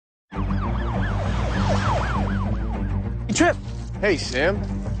Trip, Hey, Sam.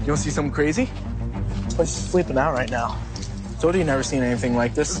 you wanna see something crazy? This place is flipping out right now. Told you never seen anything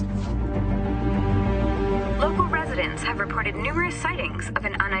like this. Local residents have reported numerous sightings of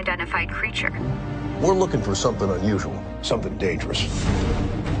an unidentified creature. We're looking for something unusual, something dangerous.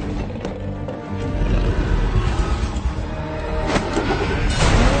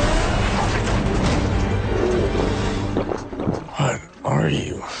 What are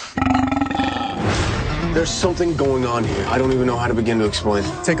you? There's something going on here. I don't even know how to begin to explain.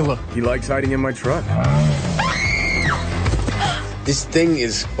 Take a look. He likes hiding in my truck. This thing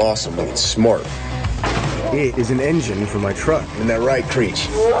is awesome. It's smart. It is an engine for my truck. Isn't that right, Creech?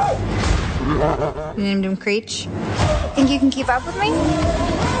 You named him Creech? Think you can keep up with me?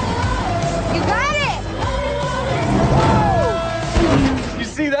 You got it! You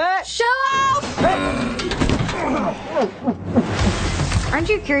see that? Show off! Aren't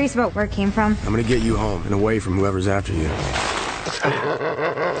you curious about where it came from? I'm gonna get you home and away from whoever's after you.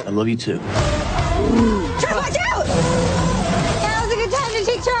 I love you too. Trip, watch out! Now's a good time to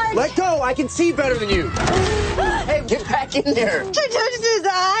take charge! Let go! I can see better than you! Hey, get back in there! Trip touched his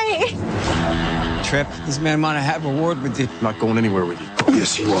eye! Trip, this man might have a word with you. I'm not going anywhere with you.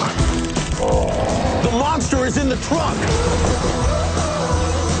 Yes, you are. The monster is in the truck!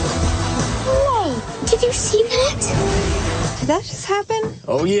 Whoa! Did you see that? Did that just happen?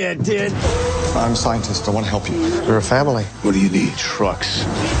 Oh, yeah, it did. I'm a scientist. I want to help you. We're a family. What do you need? Trucks.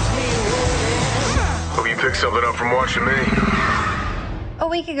 Hope you picked something up from watching me. A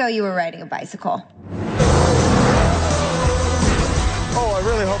week ago, you were riding a bicycle. Oh, I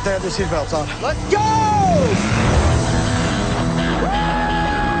really hope they have their seatbelts on. Let's go!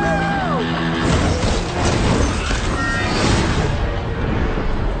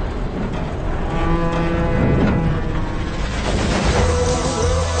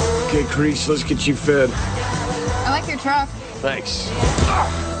 Okay, Creech, let's get you fed. I like your truck. Thanks.